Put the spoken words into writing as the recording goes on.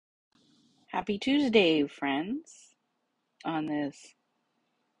Happy Tuesday, friends, on this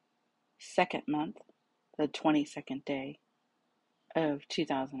second month, the 22nd day of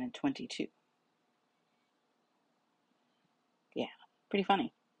 2022. Yeah, pretty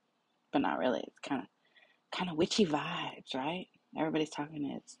funny, but not really. It's kind of witchy vibes, right? Everybody's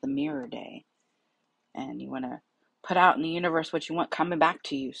talking, it's the mirror day, and you want to put out in the universe what you want coming back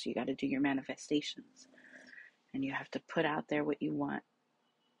to you, so you got to do your manifestations, and you have to put out there what you want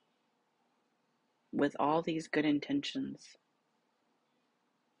with all these good intentions.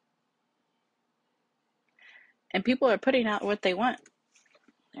 And people are putting out what they want.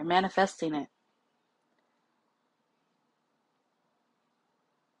 They're manifesting it.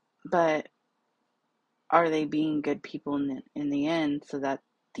 But are they being good people in the end so that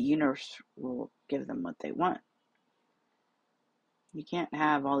the universe will give them what they want? You can't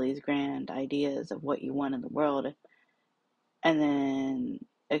have all these grand ideas of what you want in the world and then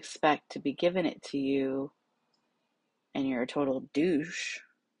expect to be given it to you and you're a total douche.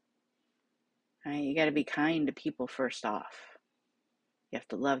 Right? You got to be kind to people first off. You have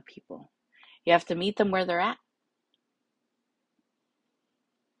to love people. You have to meet them where they're at.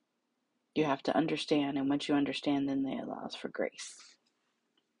 You have to understand, and once you understand, then they allows for grace.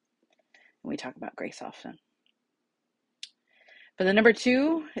 And we talk about grace often. But the number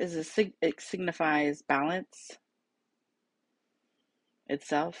 2 is it signifies balance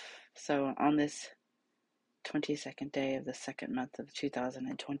itself. So on this 22nd day of the second month of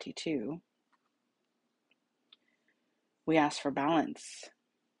 2022, we ask for balance.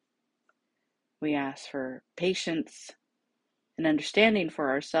 We ask for patience and understanding for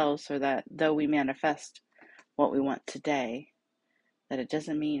ourselves so that though we manifest what we want today, that it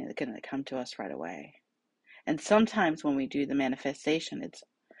doesn't mean it's going to come to us right away. And sometimes when we do the manifestation,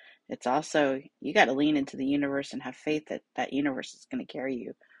 it's also, you got to lean into the universe and have faith that that universe is going to carry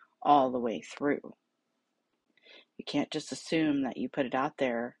you all the way through. You can't just assume that you put it out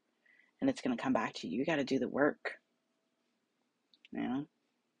there and it's going to come back to you. You got to do the work. You know,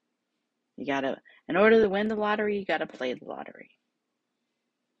 you got to, in order to win the lottery, you got to play the lottery.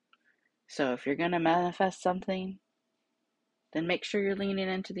 So if you're going to manifest something, then make sure you're leaning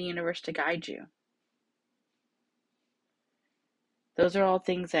into the universe to guide you. Those are all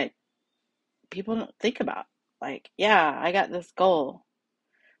things that people don't think about. Like, yeah, I got this goal.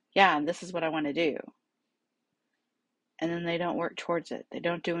 Yeah, this is what I want to do. And then they don't work towards it. They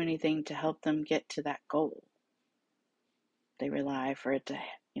don't do anything to help them get to that goal. They rely for it to,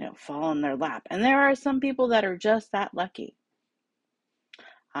 fall in their lap. And there are some people that are just that lucky.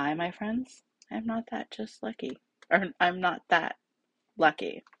 I, my friends, I'm not that just lucky. Or I'm not that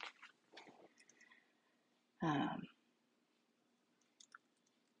lucky.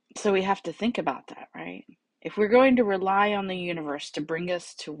 So we have to think about that, right? If we're going to rely on the universe to bring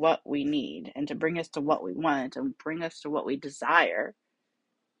us to what we need and to bring us to what we want and bring us to what we desire,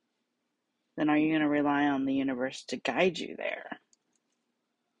 then are you going to rely on the universe to guide you there?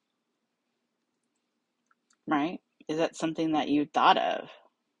 Right? Is that something that you thought of?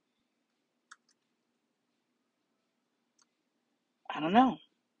 I don't know.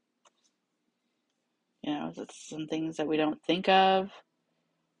 Is it some things that we don't think of,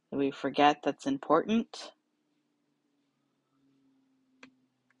 that we forget that's important?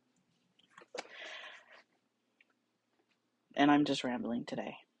 And I'm just rambling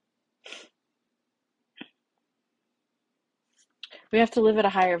today. We have to live at a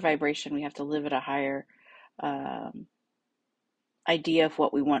higher vibration. We have to live at a higher idea of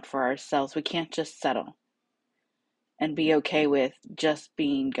what we want for ourselves. We can't just settle and be okay with just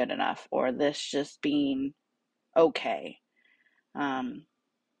being good enough or this just being okay.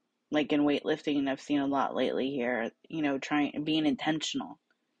 Like in weightlifting, I've seen a lot lately here, being intentional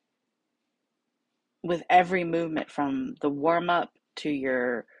with every movement from the warm up to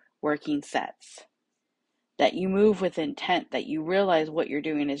your working sets. That you move with intent, that you realize what you're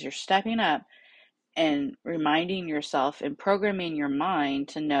doing is you're stepping up and reminding yourself and programming your mind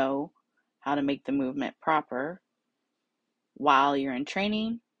to know how to make the movement proper while you're in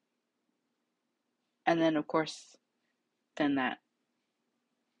training. And then, of course, then that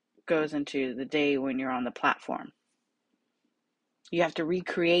goes into the day when you're on the platform. You have to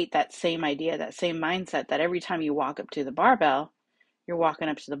recreate that same idea, that same mindset that every time you walk up to the barbell, you're walking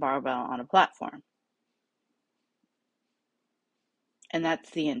up to the barbell on a platform. And that's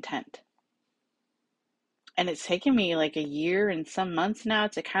the intent. And it's taken me like a year and some months now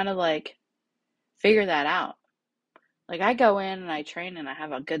to kind of like figure that out. Like I go in and I train and I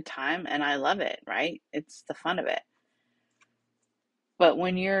have a good time and I love it, right? It's the fun of it. But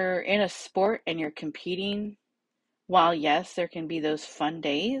when you're in a sport and you're competing, while yes, there can be those fun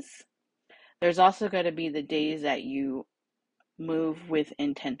days, There's also going to be the days that you move with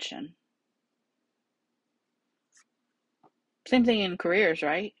intention. Same thing in careers,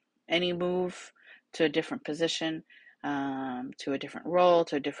 right? Any move to a different position, to a different role,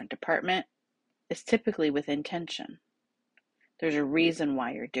 to a different department, is typically with intention. There's a reason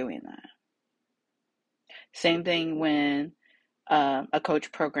why you're doing that. Same thing when a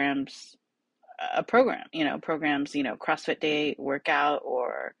coach programs a program, programs, CrossFit Day workout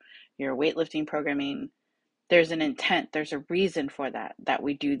or your weightlifting programming. There's an intent, there's a reason for that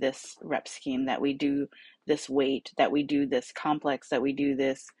we do this rep scheme, that we do this weight, that we do this complex, that we do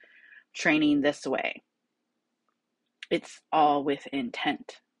this training this way. It's all with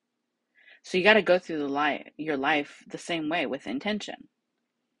intent. So you got to go through your life the same way, with intention.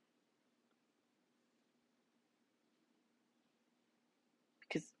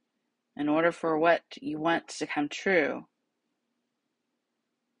 Because in order for what you want to come true,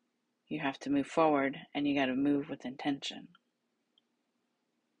 you have to move forward, and you got to move with intention.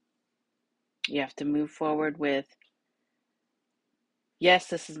 You have to move forward with, yes,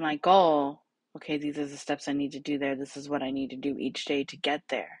 this is my goal. Okay, these are the steps I need to do there. This is what I need to do each day to get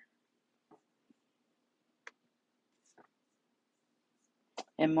there.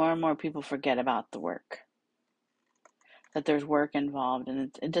 And more people forget about the work, that there's work involved,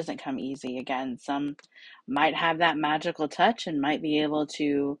 and it doesn't come easy. Again, some might have that magical touch and might be able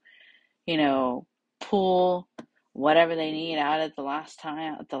to, pull whatever they need out at the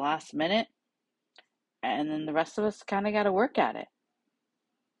last minute. And then the rest of us kind of got to work at it.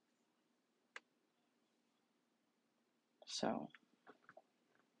 So,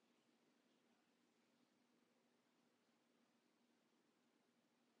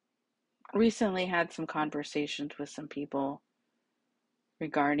 recently had some conversations with some people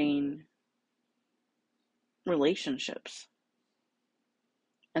regarding relationships,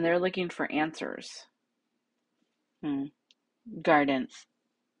 and they're looking for answers, guidance,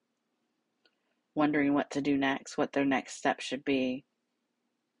 wondering what to do next, what their next step should be.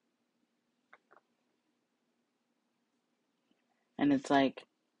 And it's like,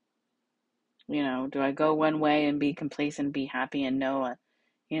 do I go one way and be complacent, be happy, and know,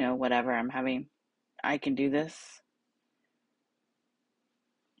 whatever I'm having, I can do this?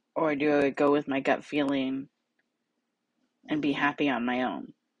 Or do I go with my gut feeling and be happy on my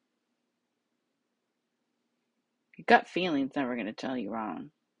own? Your gut feeling's never going to tell you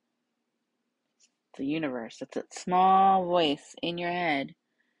wrong. It's the universe. It's that small voice in your head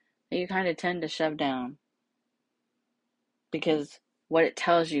that you kind of tend to shove down, because what it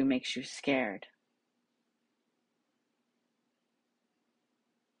tells you makes you scared.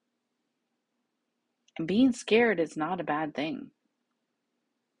 And being scared is not a bad thing.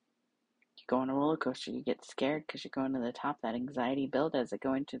 You go on a roller coaster, you get scared because you're going to the top. That anxiety builds as it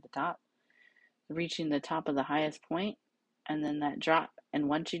going to the top, reaching the top of the highest point, and then that drop. And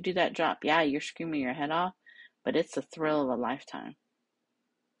once you do that drop, yeah, you're screaming your head off, but it's the thrill of a lifetime.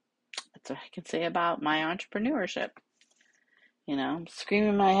 That's what I can say about my entrepreneurship. I'm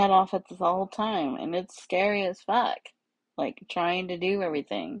screaming my head off at this the whole time, and it's scary as fuck. Like, trying to do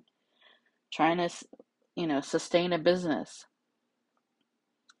everything, trying to, sustain a business.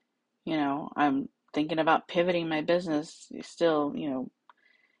 I'm thinking about pivoting my business still, meal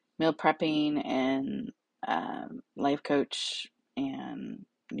prepping and life coach and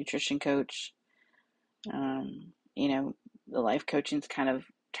nutrition coach. The life coaching's kind of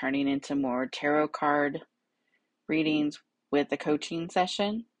turning into more tarot card readings with a coaching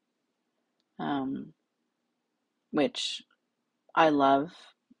session, which I love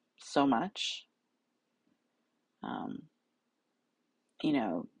so much.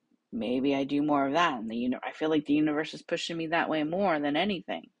 Maybe I do more of that, and I feel like the universe is pushing me that way more than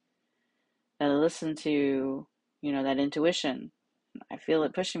anything. That I listen to, that intuition. I feel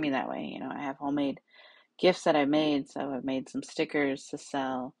it pushing me that way. I have homemade gifts that I've made, so I've made some stickers to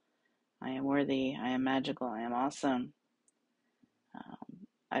sell. I am worthy. I am magical. I am awesome.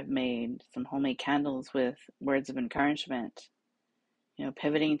 I've made some homemade candles with words of encouragement.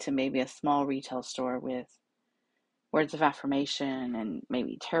 Pivoting to maybe a small retail store with words of affirmation and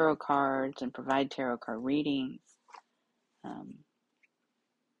maybe tarot cards, and provide tarot card readings.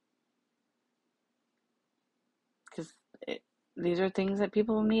 Because these are things that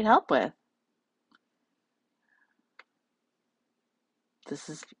people need help with. This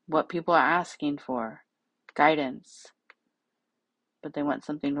is what people are asking for, guidance. But they want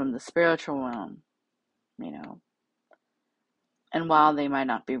something from the spiritual realm, And while they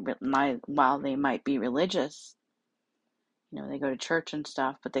might be religious, they go to church and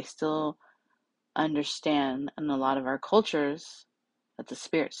stuff, but they still understand in a lot of our cultures that the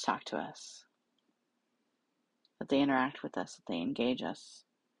spirits talk to us. that they interact with us, that they engage us,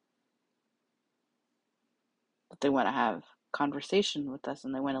 that they want to have conversation with us,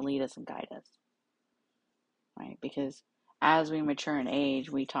 and they want to lead us and guide us, right? Because as we mature in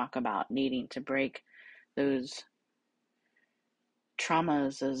age, we talk about needing to break those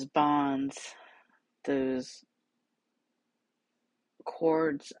traumas, those bonds, those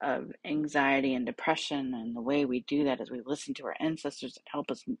cords of anxiety and depression. And the way we do that is we listen to our ancestors that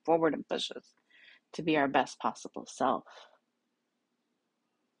help us move forward and push us to be our best possible self.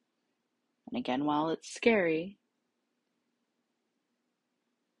 And again, while it's scary,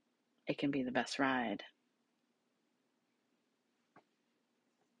 it can be the best ride.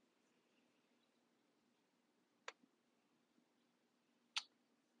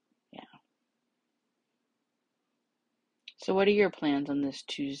 Yeah. So what are your plans on this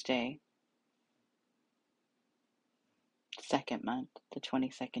Tuesday, second month, the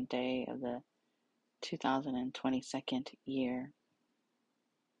 22nd day of the 2022nd year?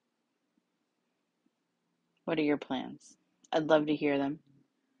 What are your plans? I'd love to hear them.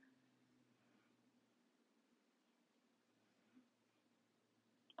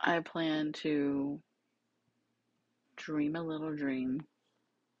 I plan to dream a little dream,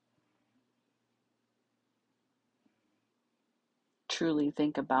 truly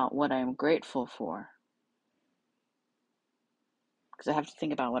think about what I'm grateful for, because I have to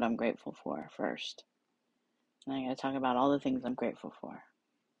think about what I'm grateful for first. And I got to talk about all the things I'm grateful for.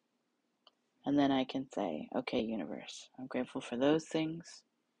 And then I can say, okay, universe, I'm grateful for those things.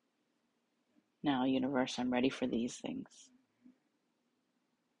 Now, universe, I'm ready for these things.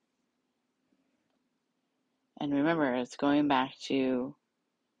 And remember, it's going back to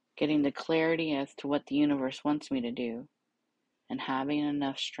getting the clarity as to what the universe wants me to do and having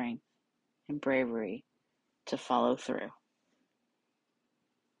enough strength and bravery to follow through.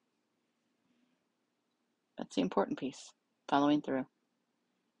 That's the important piece, following through.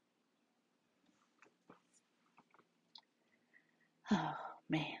 Oh,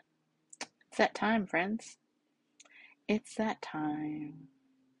 man. It's that time, friends. It's that time.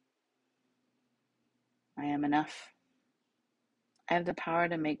 I am enough. I have the power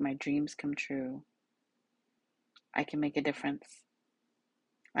to make my dreams come true. I can make a difference.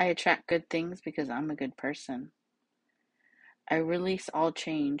 I attract good things because I'm a good person. I release all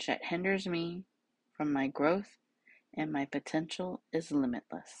change that hinders me from my growth, and my potential is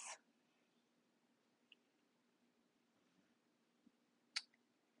limitless.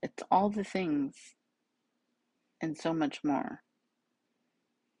 It's all the things and so much more.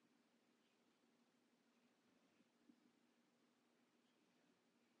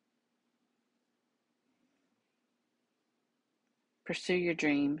 Pursue your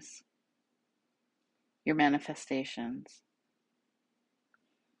dreams, your manifestations.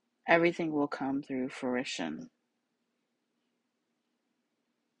 Everything will come through fruition.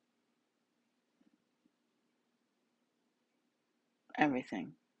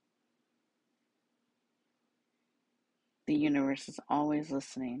 Everything. The universe is always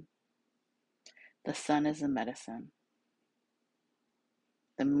listening. The sun is a medicine.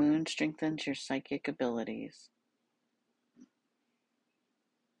 The moon strengthens your psychic abilities.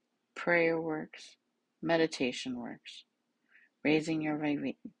 Prayer works. Meditation works. Raising your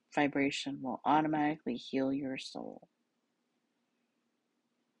vibration will automatically heal your soul.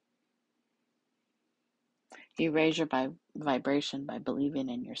 You raise your vibration by believing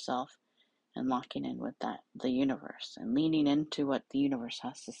in yourself and locking in with the universe, and leaning into what the universe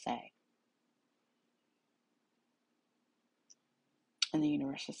has to say. And the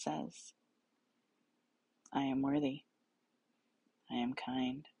universe says, I am worthy. I am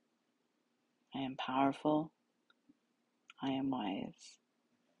kind. I am powerful. I am wise.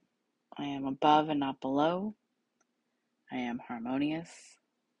 I am above and not below. I am harmonious.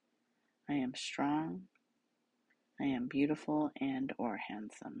 I am strong. I am beautiful and or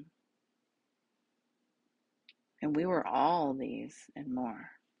handsome. And we were all these and more.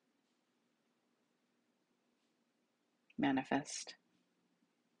 Manifest,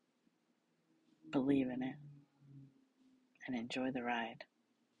 believe in it, and enjoy the ride.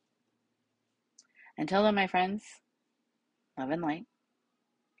 Until then, my friends, love and light,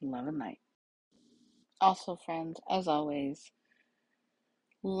 love and light. Also, friends, as always,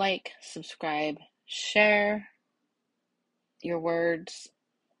 like, subscribe, share your words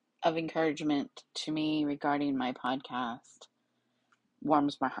of encouragement to me regarding my podcast.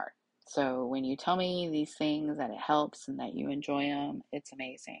 Warms my heart. So when you tell me these things, that it helps and that you enjoy them, it's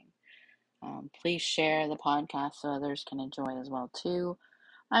amazing. Please share the podcast so others can enjoy as well too.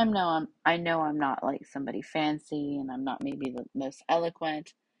 I know I'm not like somebody fancy, and I'm not maybe the most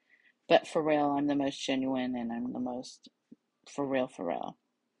eloquent, But for real, I'm the most genuine and I'm the most for real, for real.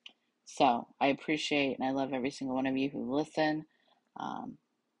 So I appreciate and I love every single one of you who listen. Um,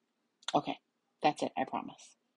 okay, that's it, I promise.